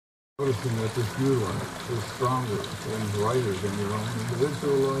Noticing that this new life is stronger and brighter than your own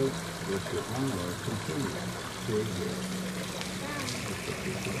individual life, that your own life continues to exist.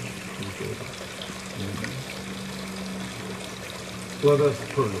 Let us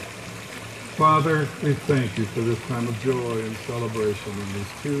pray. Father, we thank you for this time of joy and celebration in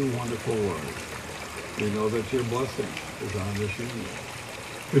these two wonderful words. We know that your blessing is on this union.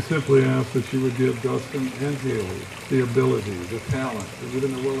 We simply ask that you would give Dustin and Haley the ability, the talent, and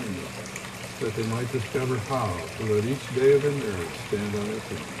even the willingness that they might discover how to let each day of their marriage stand on its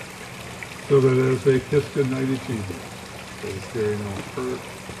own, so that as they kiss goodnight each evening, they carry no hurt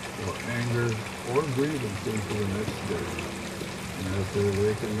or anger or grievance into the next day. And as they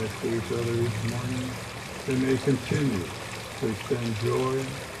awaken next to each other each morning, they may continue to extend joy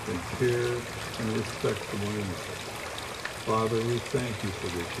and care and respect to one another. Father, we thank you for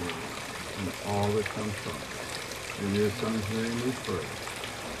this union and all that comes from it. In your Son's name we pray.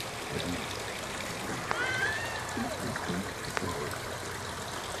 Amen.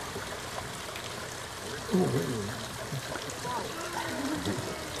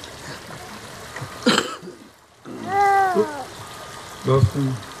 Dustin,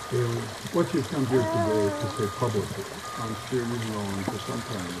 what you've come here today to say publicly, I'm sure you've known for some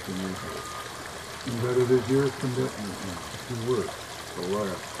time within your heart, and that it is your commitment now to work, to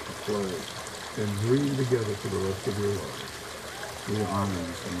laugh, to play, and dream together for the rest of your life. We honor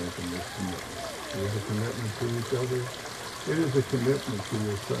you for making this commitment. It is a commitment to each other. It is a commitment to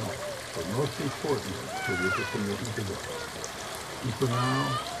yourself. But most importantly, it is a commitment to God. And for now,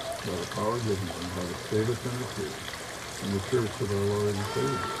 by the power given to by the state of Tennessee, and the Church of our Lord and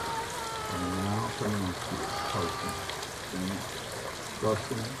Savior, and now pronounce you husband. Amen.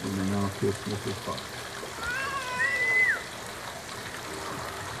 Dustin, you may now kiss Mrs. Fox.